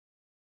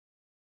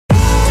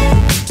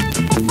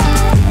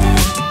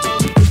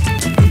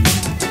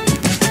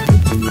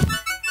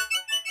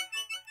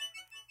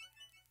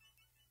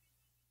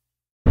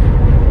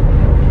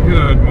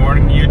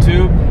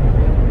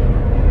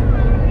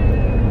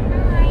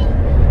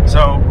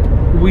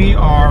we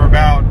are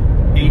about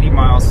 80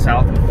 miles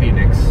south of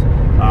Phoenix.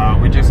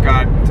 We just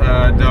got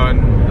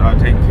done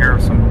taking care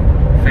of some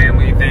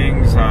family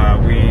things.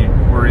 We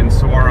were in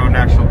Saguaro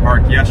National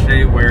Park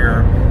yesterday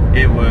where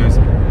it was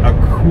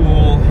a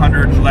cool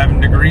 111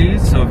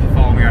 degrees. So if you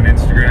follow me on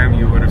Instagram,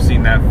 you would have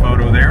seen that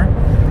photo there.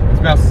 It's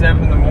about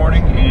 7 in the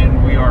morning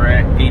and we are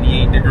at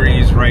 88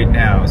 degrees right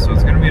now. So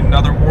it's going to be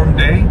another warm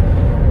day.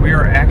 We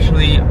are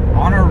actually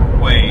on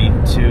our way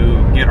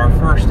to get our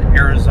first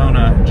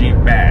Arizona Jeep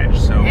badge.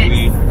 So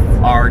we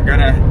are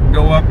gonna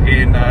go up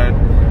and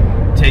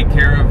take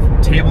care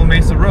of Table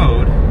Mesa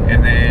Road,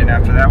 and then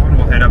after that one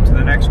we'll head up to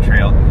the next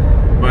trail.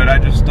 But I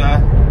just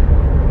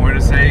wanted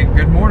to say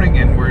good morning,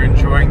 and we're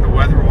enjoying the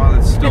weather while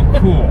it's still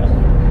cool.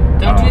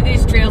 Don't do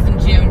these trails in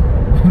June.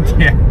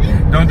 Yeah,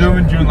 don't do them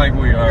in June like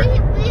we are.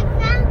 We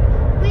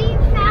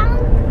found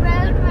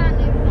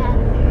Roadrunner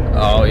feathers.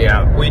 Oh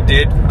yeah, we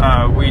did.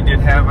 We did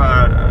have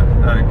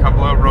a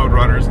couple of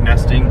Roadrunners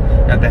nesting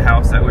at the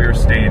house that we were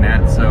staying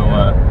at. So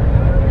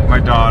my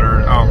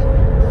daughter,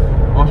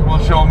 we'll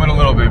show them in a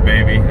little bit,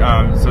 baby.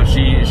 So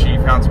she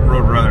found some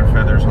Roadrunner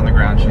feathers on the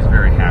ground. She's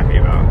very happy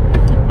about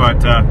it.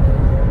 But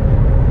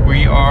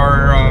we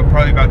are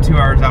probably about 2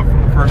 hours out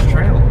from the first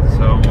trail.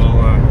 So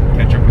we'll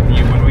catch up with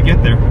you when we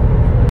get there.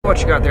 What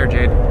you got there,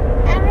 Jade? A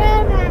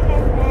Roadrunner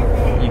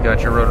feather. You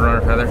got your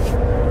Roadrunner feather?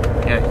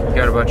 Yeah, you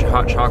got a bunch of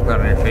hot chocolate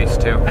on your face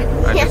too.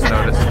 I just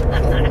noticed.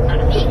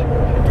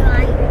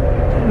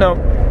 No,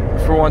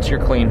 for once you're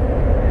clean.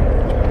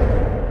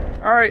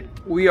 All right,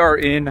 we are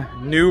in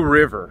New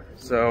River.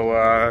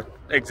 So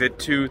exit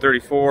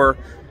 234,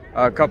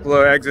 a couple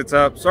of exits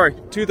up. Sorry,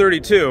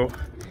 232.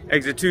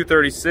 Exit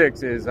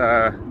 236 is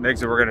the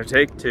exit we're gonna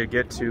take to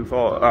get to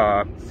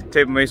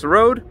Table Mesa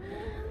Road.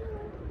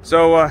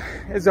 So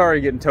it's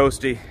already getting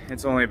toasty.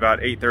 It's only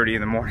about 8:30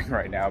 in the morning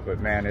right now, but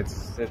man,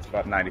 it's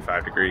about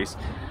 95 degrees.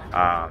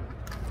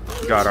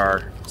 Got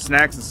our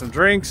snacks and some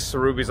drinks. So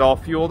Ruby's all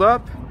fueled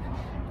up,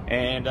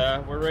 and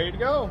we're ready to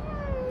go.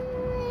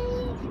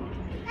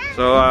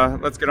 So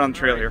let's get on the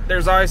trail here.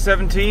 There's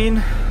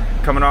I-17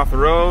 coming off the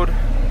road.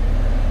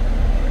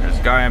 There's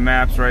Gaia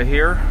Maps right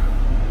here.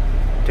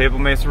 Table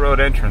Mesa Road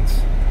entrance.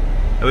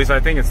 At least I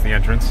think it's the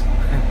entrance.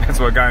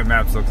 That's what Gaia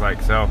Maps looks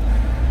like. So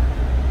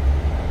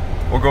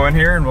we'll go in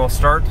here and we'll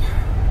start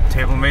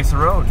Table Mesa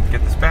Road and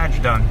get this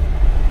badge done.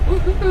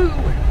 Woohoo!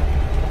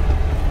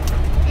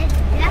 It's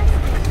just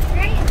a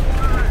straight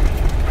line.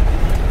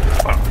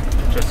 Well,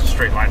 just a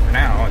straight line for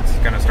now. It's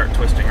gonna start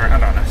twisting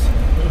around on us.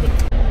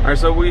 All right,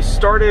 so we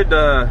started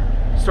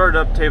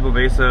up Table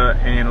Mesa,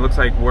 and it looks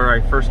like where I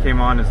first came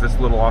on is this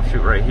little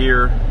offshoot right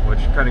here, which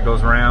kind of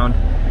goes around.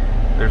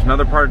 There's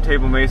another part of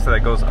Table Mesa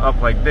that goes up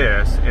like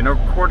this, and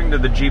according to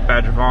the Jeep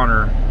Badge of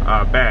Honor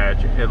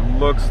badge, it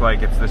looks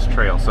like it's this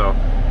trail. So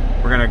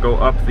we're gonna go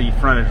up the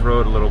frontage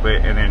road a little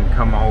bit and then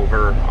come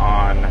over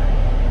on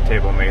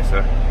Table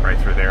Mesa right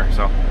through there.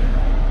 So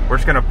we're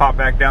just gonna pop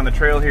back down the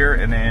trail here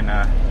and then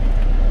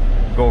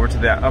go over to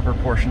that upper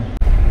portion.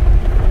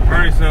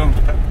 Alright, so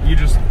you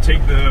just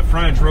take the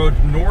frontage road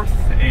north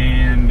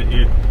and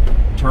it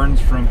turns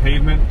from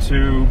pavement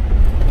to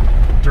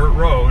dirt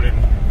road, and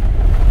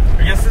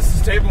I guess this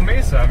is Table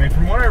Mesa. I mean,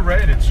 from what I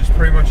read, it's just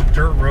pretty much a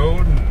dirt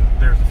road, and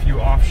there's a few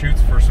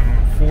offshoots for some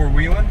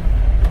four-wheeling.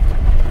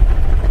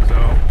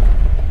 So,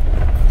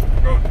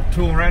 go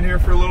tool around here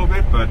for a little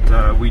bit,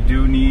 but we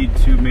do need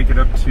to make it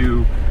up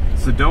to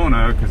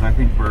Sedona, because I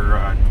think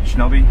we're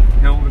Shelby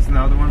Hill is the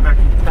other one,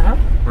 Becky?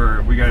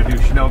 Where we got to do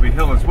Shelby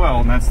Hill as well,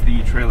 and that's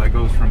the trail that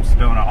goes from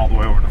Sedona all the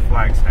way over to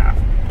Flagstaff.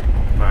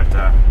 But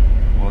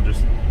we'll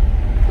just...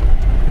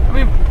 I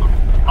mean,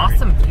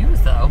 awesome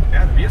views though.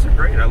 Yeah, the views are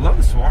great. I love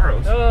the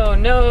saguaros. Oh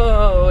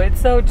no,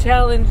 it's so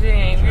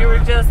challenging. We were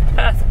just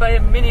passed by a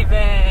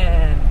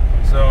minivan.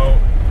 So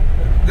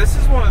this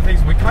is one of the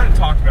things we kind of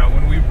talked about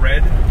when we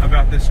read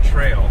about this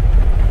trail.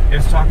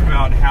 It's talking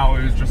about how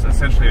it was just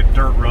essentially a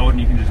dirt road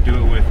and you can just do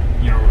it with,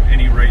 you know,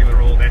 any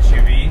regular old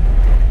SUV.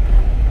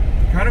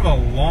 Kind of a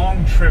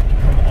long trip to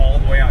come all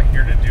the way out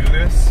here to do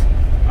this.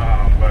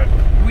 But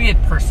we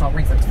had personal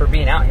reasons for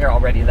being out here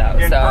already though.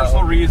 And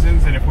personal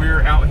reasons, and if we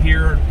were out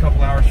here a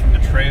couple hours from the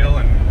trail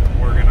and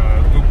we're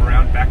gonna loop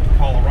around back to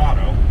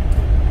Colorado,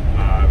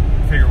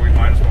 figure we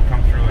might as well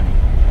come through it.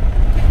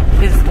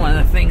 This is one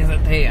of the things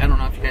that I don't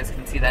know if you guys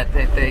can see that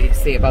they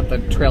say about the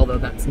trail though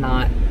that's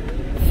not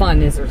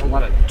fun, is there's a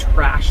lot of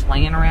trash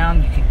laying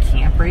around. You can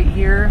camp right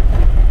here,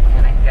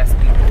 and I guess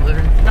people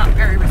are not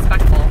very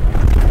respectful.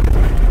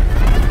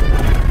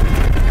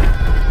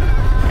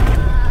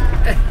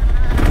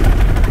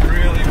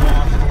 Really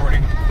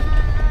washboarding.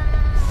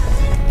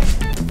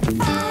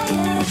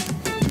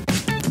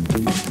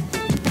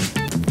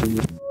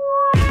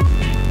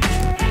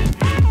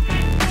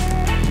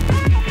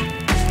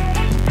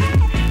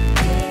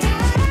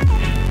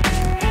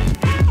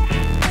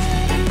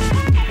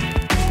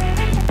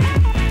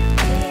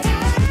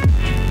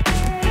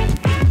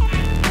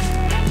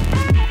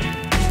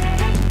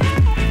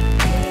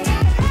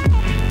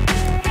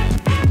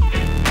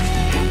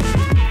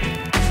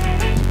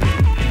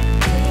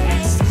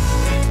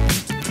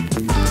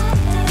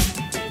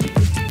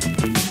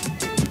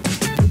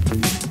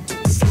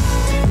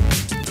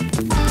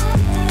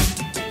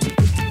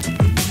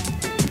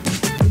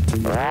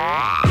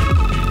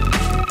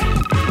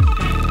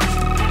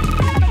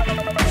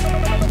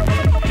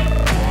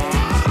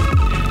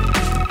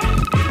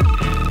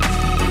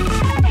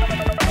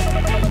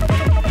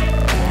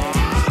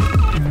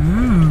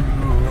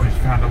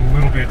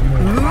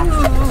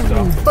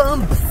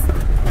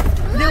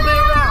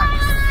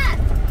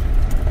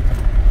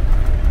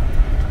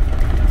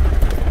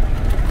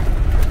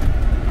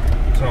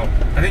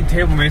 think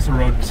Table Mesa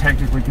Road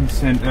technically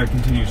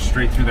continues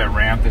straight through that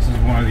ramp. This is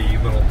one of the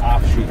little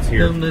offshoots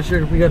here. I'm not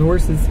sure if we got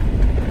horses. If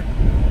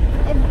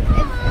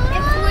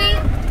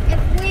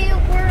we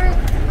were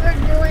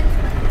doing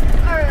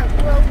our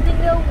road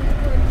video, we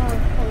would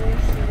have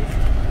horses,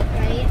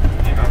 right?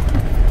 Yeah.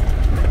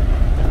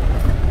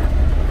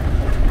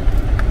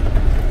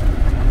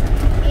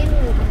 And we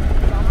would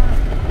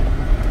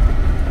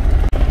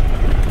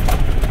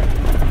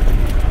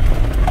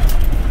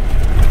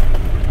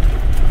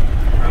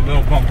A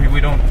little bumpy.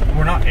 We're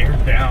not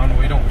aired down.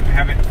 We don't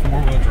have it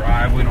four-wheel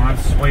drive. We don't have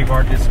sway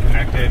bar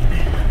disconnected.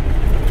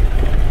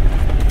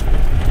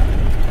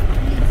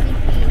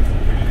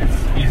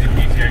 It's easy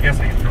peasy. I guess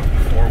I can throw it in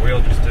the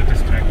four-wheel just to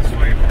disconnect the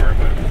sway bar,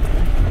 but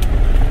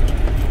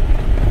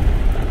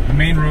the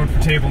main road for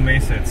Table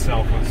Mesa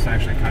itself was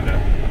actually kind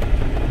of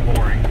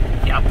boring.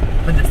 Yep,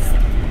 but this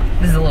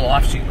is a little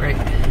offshoot, right?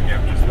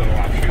 Yep, just a little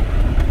offshoot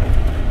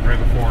right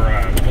before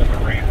Boulder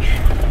Ranch.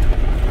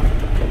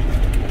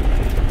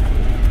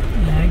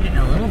 Yeah, getting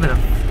a little bit of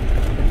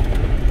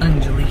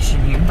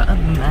undulation here, but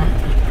other than that,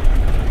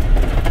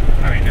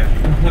 I mean, a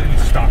completely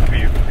stock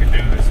vehicle could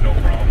do this, no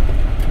problem.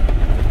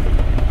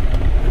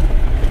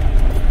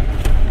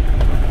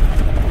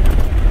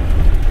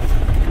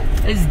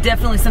 it's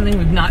definitely something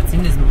we've not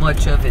seen as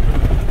much of in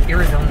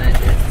Arizona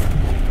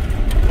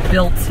is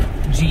built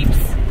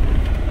Jeeps.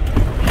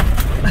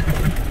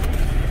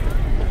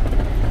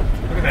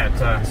 Look at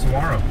that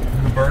saguaro.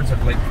 The birds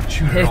have like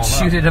chewed it all up.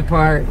 Chewed it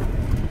apart.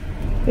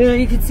 You know,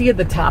 you can see at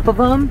the top of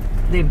them,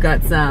 they've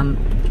got some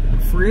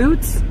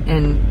fruit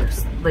and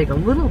there's like a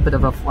little bit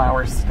of a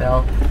flower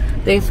still.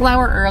 They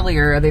flower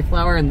earlier, they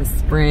flower in the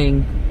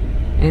spring,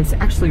 and it's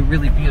actually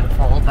really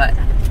beautiful, but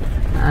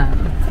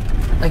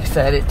like I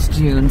said, it's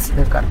June, so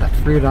they've got the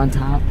fruit on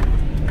top.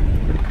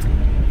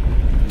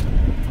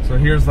 So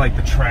here's like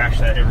the trash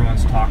that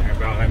everyone's talking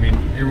about. I mean,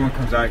 everyone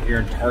comes out here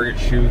and target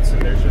shoots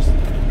and there's just...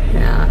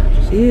 Yeah.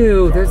 Just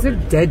Ew, those are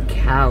garbage. dead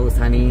cows,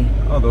 honey.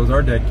 Oh, those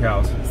are dead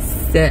cows.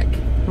 Sick.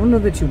 I don't know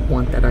that you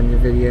want that on your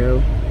video.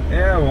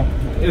 Yeah, well,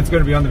 it's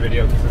going to be on the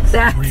video because it's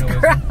That's realism.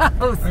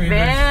 gross, I mean,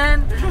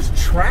 man. There's just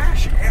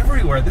trash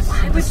everywhere. This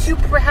Why would you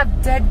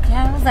have dead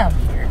cows out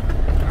here?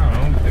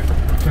 I don't know. They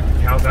took the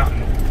cows out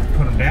and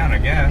put them down, I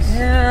guess.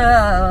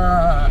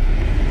 Yeah.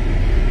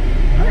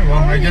 All right,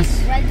 well, I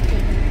guess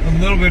a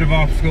little bit of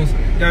obstacles.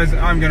 Guys,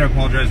 I'm going to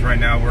apologize right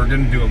now. We're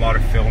going to do a lot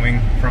of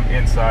filming from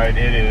inside.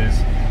 It is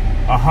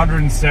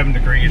 107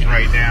 degrees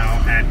right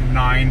now at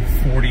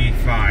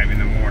 9:45 in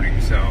the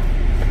morning, so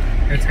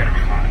it's going to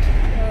be hot.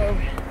 So,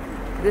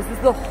 this is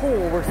the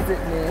hole we're sitting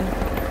in.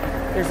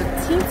 There's a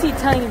teensy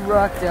tiny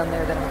rock down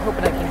there that I'm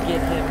hoping I can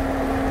get him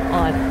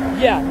on.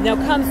 Yeah, now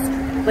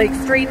come, like,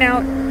 straighten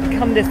out,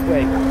 come this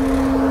way.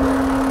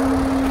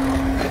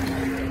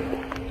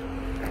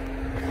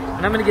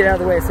 And I'm gonna get out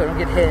of the way so I don't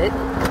get hit.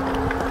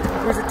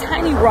 There's a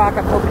tiny rock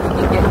I'm hoping you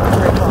can get a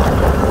grip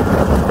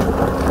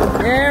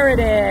on. There it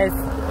is.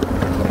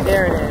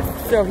 There it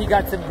is. So he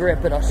got some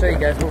grip, but I'll show you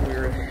guys what we were.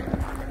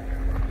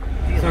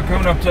 So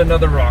coming up to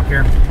another rock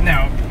here.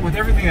 Now, with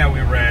everything that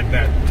we read,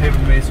 that Table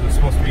Mesa was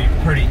supposed to be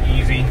pretty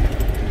easy.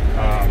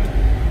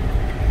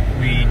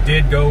 We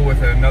did go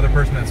with another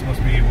person that's supposed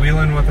to be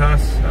wheeling with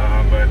us,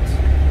 but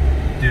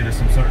due to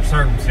some sort of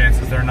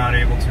circumstances, they're not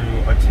able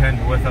to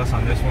attend with us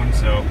on this one.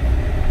 So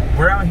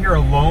we're out here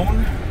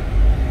alone.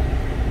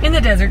 In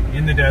the desert.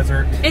 In the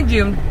desert. In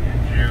June.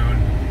 In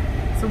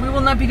June. So we will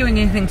not be doing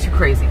anything too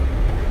crazy.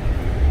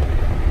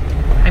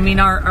 I mean,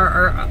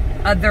 our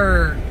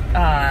other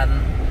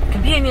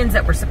companions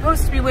that were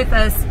supposed to be with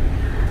us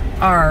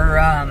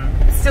are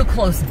still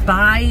close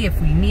by if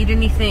we need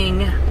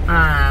anything.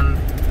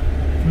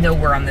 Know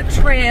we're on the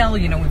trail.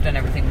 You know, we've done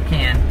everything we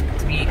can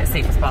to be as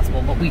safe as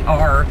possible, but we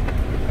are,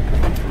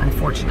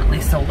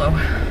 unfortunately, solo.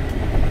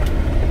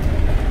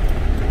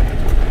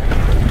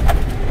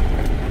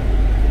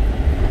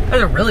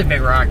 There's a really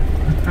big rock.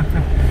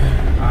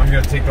 I'm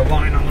going to take the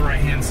line on the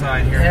right-hand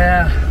side here.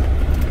 Yeah.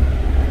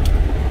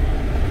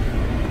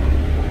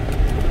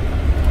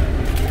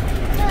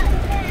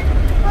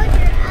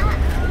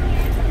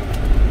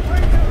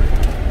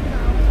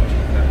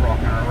 That rock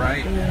on our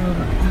right.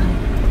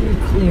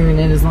 You're clearing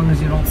it as long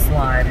as you don't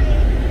slide.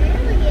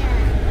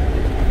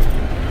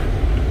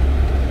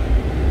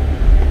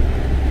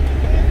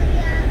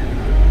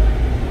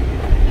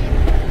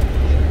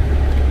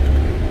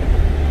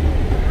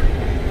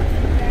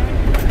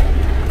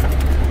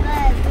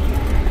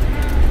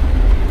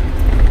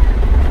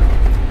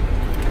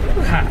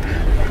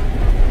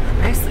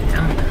 Nicely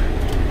done.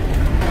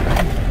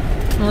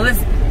 Well, this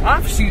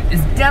offshoot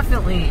is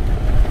definitely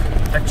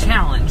a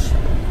challenge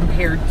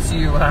compared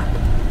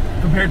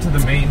to the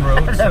main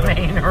road. the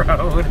main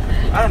road.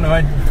 I don't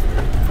know.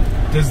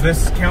 Does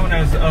this count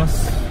as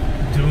us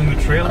doing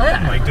the trail?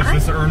 Like, does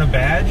this earn a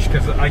badge?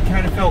 Because I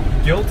kind of felt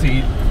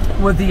guilty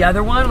With the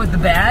other one, with the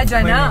badge,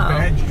 I claiming know. a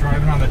badge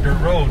driving on the dirt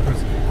road.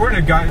 Because according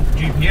to Guide for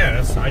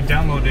GPS, I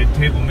downloaded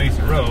Table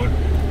Mesa Road.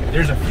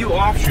 There's a few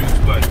offshoots,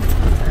 but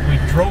we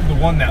drove the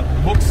one that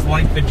looks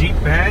like the Jeep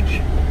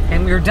badge.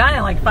 And we were done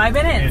in like 5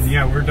 minutes. And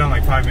yeah, we were done in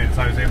like 5 minutes.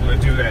 I was able to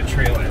do that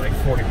trail at like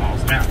 40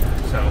 miles an hour.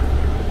 So,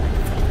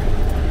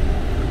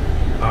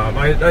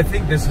 I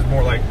think this is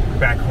more like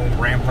back home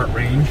Rampart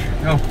Range.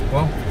 Oh,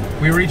 well,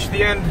 we reached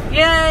the end.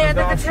 Yay, I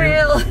did the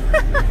trail.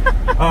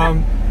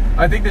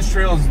 I think this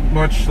trail is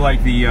much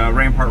like the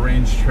Rampart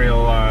Range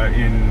trail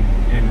in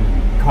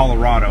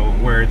Colorado,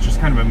 where it's just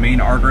kind of a main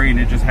artery and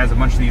it just has a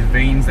bunch of these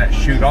veins that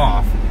shoot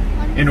off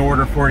in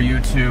order for you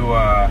to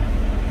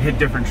hit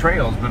different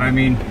trails. But I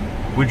mean,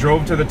 we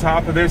drove to the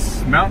top of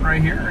this mountain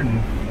right here,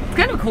 and it's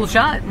kind of a cool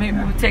shot. Maybe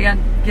we'll get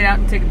out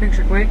and take a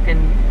picture quick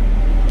and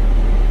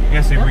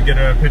yeah, see if we get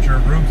a picture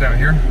of Rubes out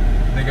here.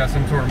 They got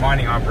some sort of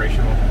mining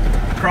operation. We'll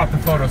crop the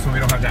photo so we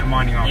don't have that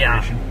mining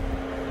operation. Yeah.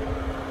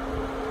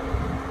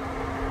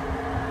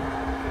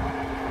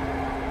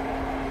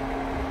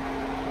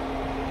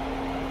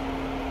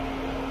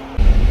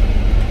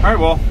 All right,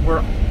 well,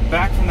 we're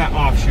back from that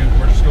offshoot.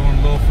 We're just going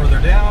a little further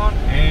down,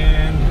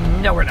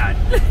 and no, we're not.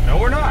 No,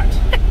 we're not.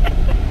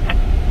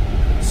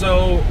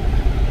 So,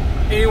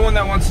 anyone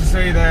that wants to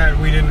say that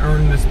we didn't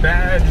earn this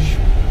badge,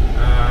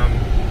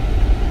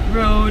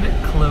 road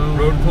closed.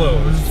 Road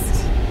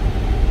closed.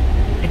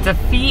 It's a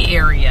fee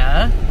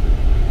area.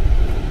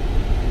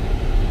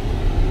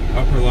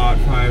 Upper lot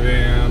 5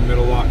 a.m.,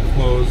 middle lot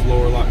closed,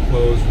 lower lot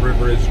closed,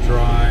 river is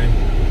dry.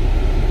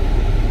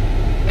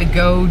 I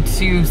go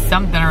to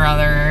something or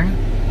other.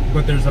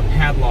 But there's a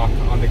padlock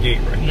on the gate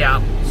right Yeah.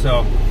 there.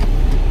 So,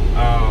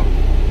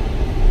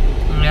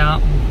 yeah.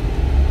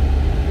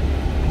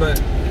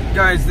 But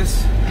guys,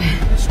 this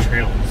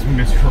trail is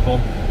miserable.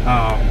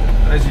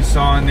 As you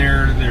saw in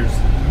there, there's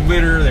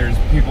litter, there's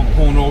people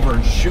pulling over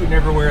and shooting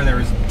everywhere,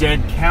 there's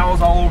dead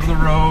cows all over the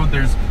road,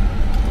 there's...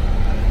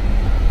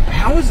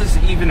 How is this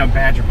even a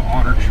badge of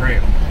honor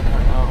trail? I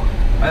don't know.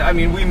 I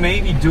mean, we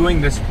may be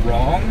doing this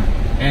wrong,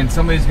 and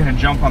somebody's gonna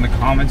jump on the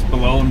comments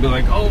below and be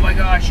like, oh my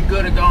gosh, you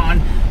could have gone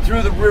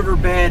through the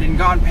riverbed and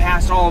gone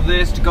past all of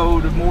this to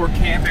go to more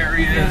camp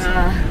areas.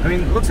 Yeah. I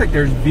mean, it looks like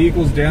there's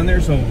vehicles down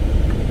there, so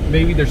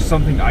maybe there's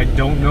something I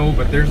don't know,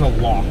 but there's a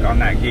lock on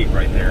that gate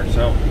right there,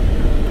 so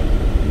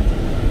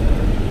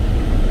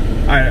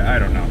I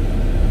don't know.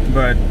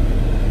 But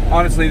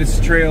honestly, this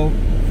trail,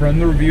 from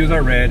the reviews I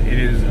read, it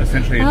is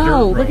essentially a dirt road.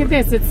 Oh, look at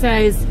this. It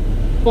says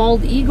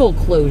Bald Eagle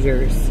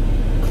closures.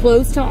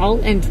 Closed to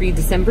all entry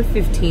December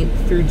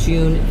 15th through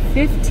June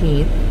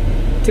 15th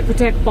to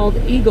protect bald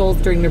eagles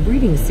during the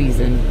breeding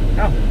season.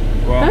 Oh,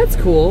 well. That's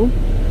cool.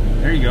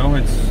 There you go.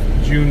 It's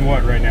June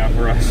what right now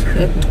for us?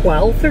 The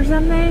 12th or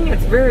something?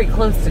 It's very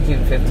close to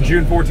June 15th.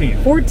 June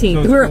 14th.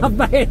 14th. So we're off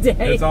by a day.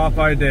 It's off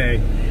by a day.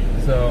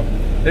 So,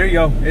 there you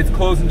go. It's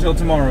closed until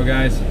tomorrow,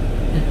 guys.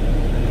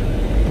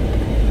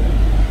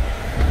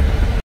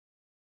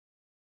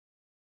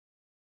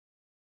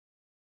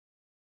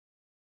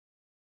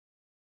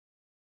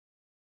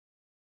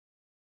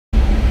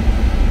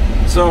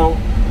 So,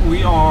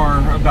 we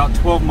are about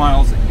 12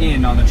 miles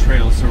in on the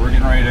trail, so we're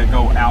getting ready to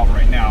go out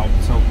right now.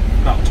 So,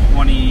 about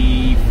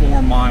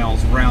 24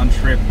 miles round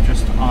trip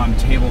just on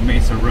Table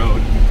Mesa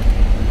Road.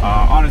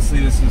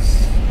 Honestly, this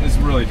is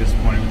really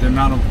disappointing. With the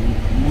amount of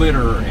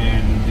litter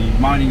and the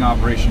mining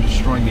operation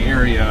destroying the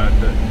area,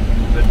 the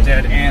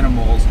dead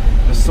animals,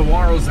 the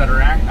saguaros that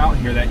are out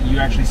here, that you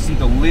actually see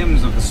the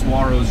limbs of the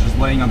saguaros just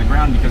laying on the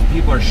ground because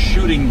people are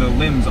shooting the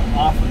limbs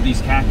off of these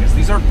cactus.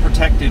 These are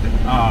protected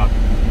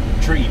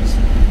trees,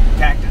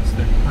 cactus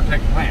that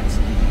protect plants.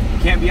 You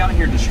can't be out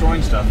here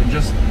destroying stuff and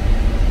just,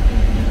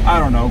 I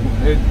don't know,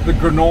 the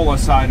granola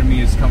side of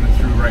me is coming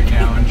through right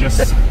now, and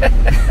just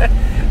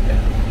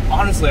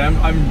honestly,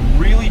 I'm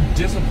really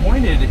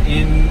disappointed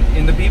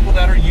in the people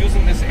that are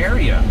using this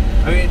area.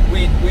 I mean,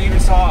 we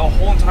even saw a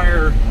whole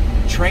entire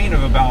train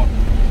of about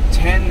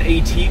 10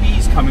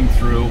 ATVs coming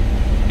through,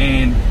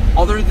 and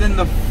other than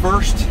the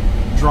first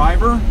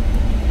driver,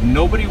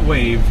 nobody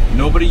waved,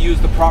 nobody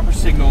used the proper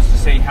signals to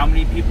say how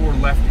many people were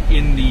left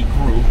in the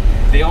group.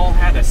 They all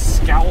had a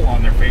scowl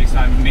on their face.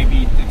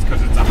 Maybe it's because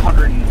it's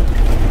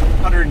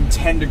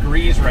 110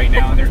 degrees right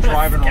now, and they're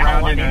driving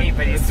around in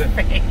anybody's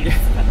face.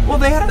 Well,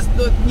 they had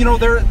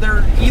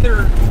they're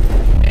either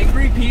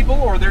angry people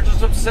or they're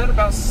just upset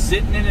about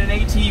sitting in an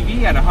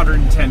ATV at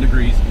 110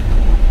 degrees.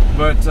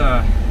 But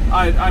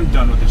I'm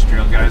done with this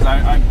trail, guys.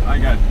 I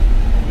got...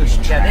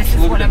 Yeah, this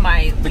is one of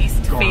my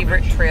least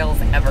favorite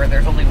trails ever.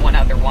 There's only one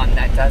other one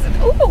that doesn't.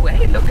 Oh,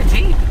 hey, look, a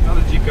Jeep.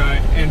 Another Jeep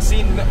guy. And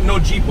see, no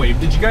Jeep wave.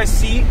 Did you guys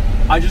see?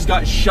 I just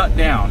got shut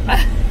down.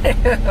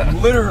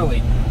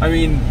 Literally. I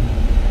mean,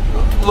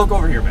 look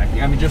over here,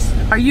 Becky. I mean, just...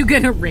 Are you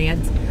going to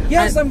rant?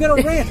 Yes, I'm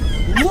going to rant.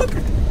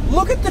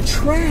 Look at the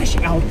trash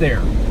out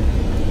there.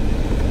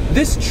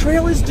 This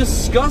trail is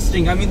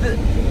disgusting. I mean,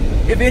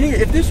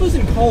 if this was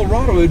in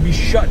Colorado, it would be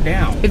shut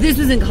down. If this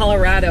was in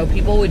Colorado,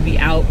 people would be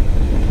out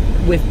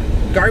with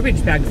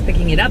garbage bags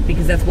picking it up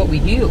because that's what we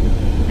do.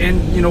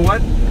 And you know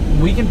what?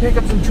 We can pick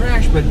up some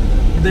trash, but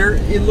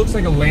it looks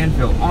like a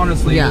landfill.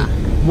 Honestly, yeah.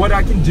 What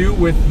I can do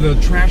with the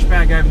trash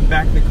bag I have in the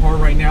back of the car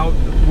right now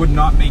would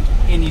not make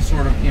any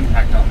sort of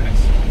impact on this.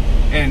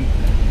 And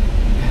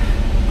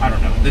I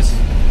don't know. This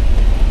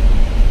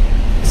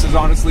is is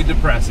honestly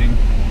depressing.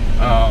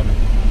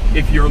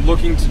 If you're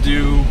looking to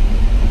do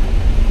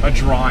a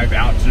drive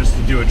out just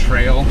to do a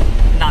trail,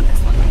 not this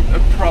one.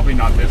 Probably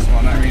not this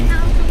one. I mean,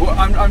 well,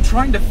 I'm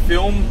trying to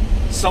film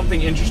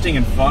something interesting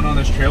and fun on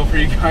this trail for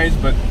you guys,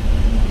 but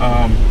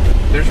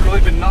there's really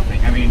been nothing.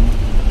 I mean,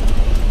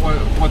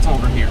 what's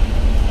over here?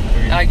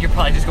 You're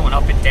probably just going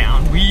up and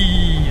down.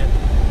 Wee.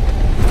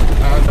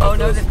 Oh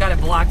no, they've got it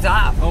blocked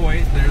off. Oh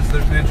wait, there's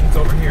an entrance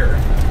over here.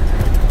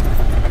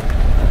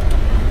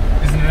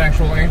 Is it an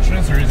actual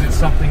entrance, or is it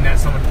something that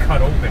someone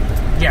cut open?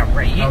 Yeah,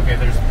 right. Okay,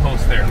 there's a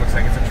post there. It looks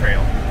like it's a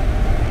trail.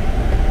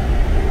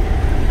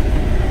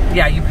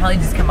 Yeah, you probably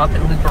just come up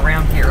and loop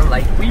around here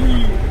like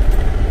wee.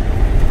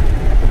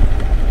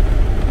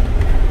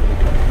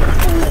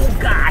 Oh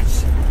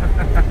gosh.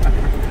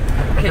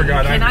 Okay, you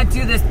cannot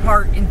do this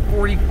part in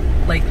 40,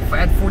 like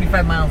at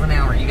 45 miles an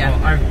hour. You got.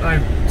 Well, I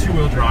have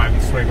two-wheel drive.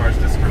 The sway bar's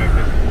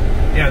disconnected.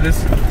 Yeah,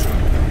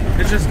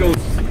 it just goes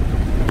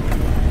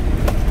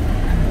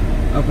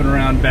up and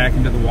around back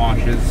into the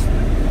washes.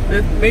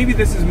 Maybe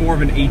this is more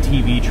of an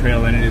ATV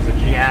trail than it is a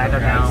Jeep. Yeah, I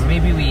don't know.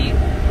 Maybe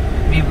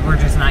we're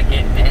just not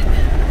getting it.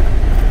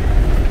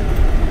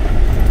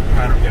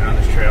 I don't get on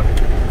this trail.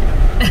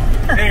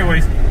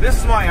 Anyways, this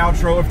is my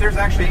outro. If there's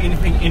actually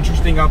anything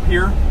interesting up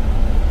here,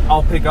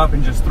 I'll pick up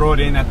and just throw it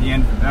in at the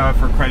end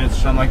for credits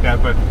or something like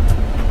that. But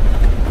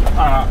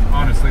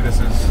honestly, this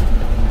is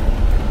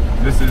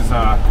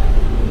that.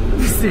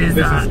 This is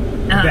that.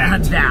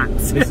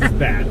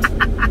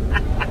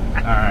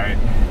 All right.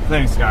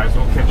 Thanks, guys.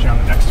 We'll catch you on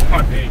the next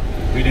one. Hey,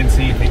 we didn't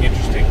see anything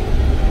interesting.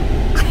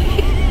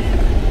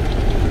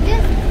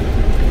 Just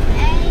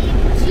a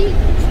Jeep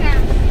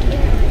trash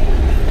area.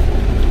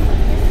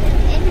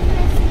 This is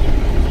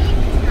interesting Jeep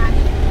trash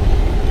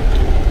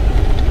area.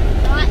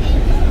 Not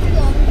interested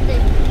on the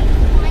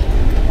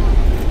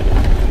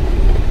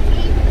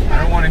I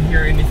don't want to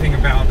hear anything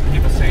about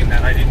people saying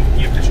that I didn't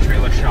give this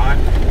trail a shot.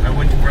 I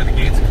went to where the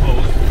gates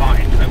closed.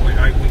 Fine.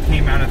 We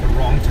came out at the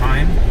wrong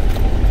time,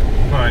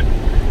 but.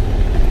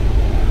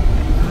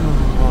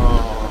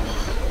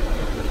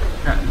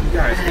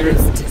 Guys, that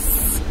is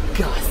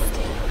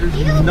disgusting.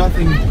 There's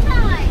nothing.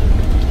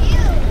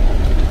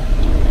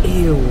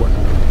 Ew.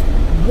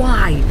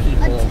 Why,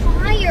 people? A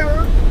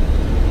tire.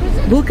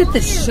 Look at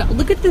the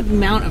look at the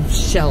amount of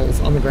shells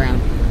on the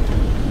ground.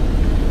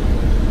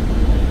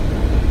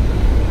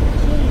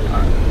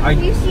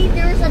 You see,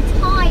 there's a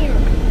tire.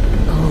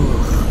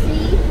 Oh.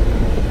 See,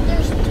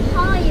 there's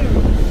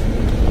tires.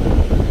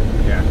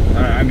 Yeah,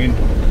 I mean,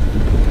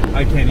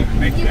 I can't even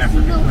make the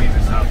effort to clean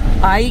this up.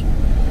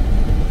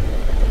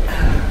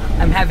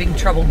 I'm having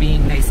trouble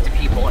being nice to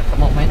people at the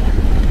moment.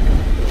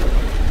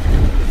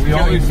 We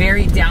always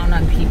very down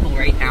on people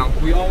right now.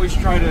 We always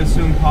try to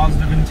assume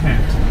positive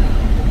intent.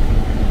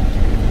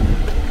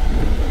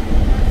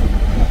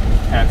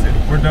 That's it.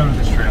 We're done with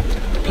this trail.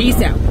 Peace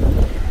out.